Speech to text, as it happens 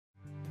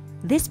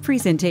This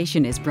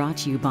presentation is brought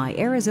to you by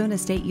Arizona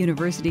State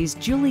University's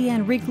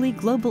Julianne Wrigley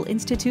Global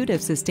Institute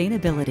of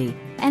Sustainability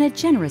and a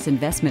generous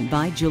investment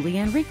by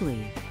Julianne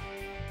Wrigley.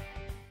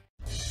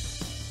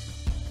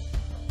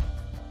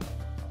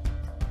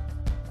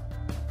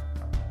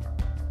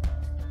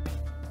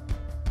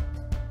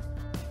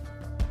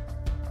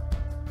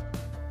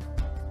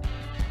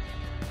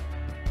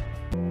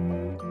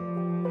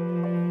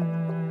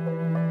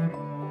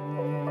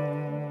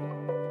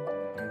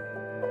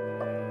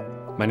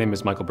 My name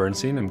is Michael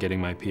Bernstein. I'm getting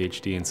my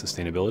PhD in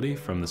sustainability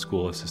from the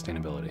School of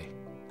Sustainability.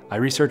 I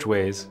research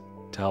ways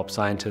to help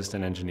scientists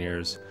and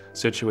engineers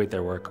situate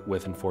their work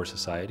with and for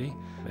society,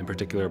 in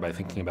particular by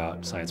thinking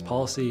about science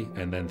policy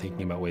and then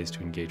thinking about ways to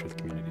engage with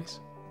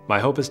communities. My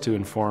hope is to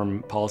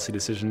inform policy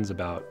decisions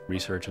about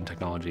research and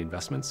technology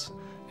investments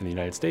in the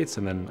United States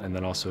and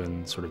then also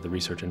in sort of the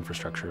research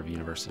infrastructure of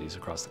universities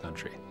across the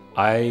country.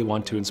 I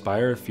want to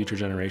inspire future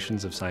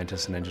generations of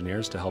scientists and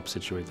engineers to help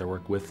situate their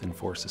work with and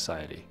for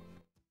society.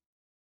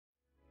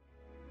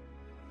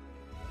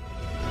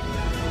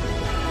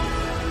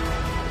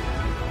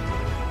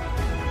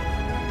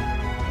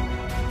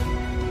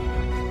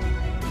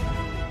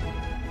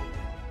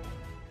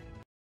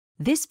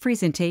 This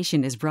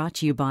presentation is brought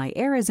to you by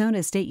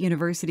Arizona State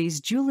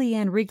University's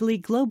Julianne Wrigley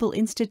Global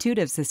Institute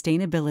of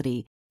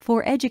Sustainability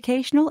for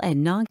educational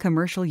and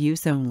non-commercial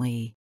use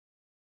only.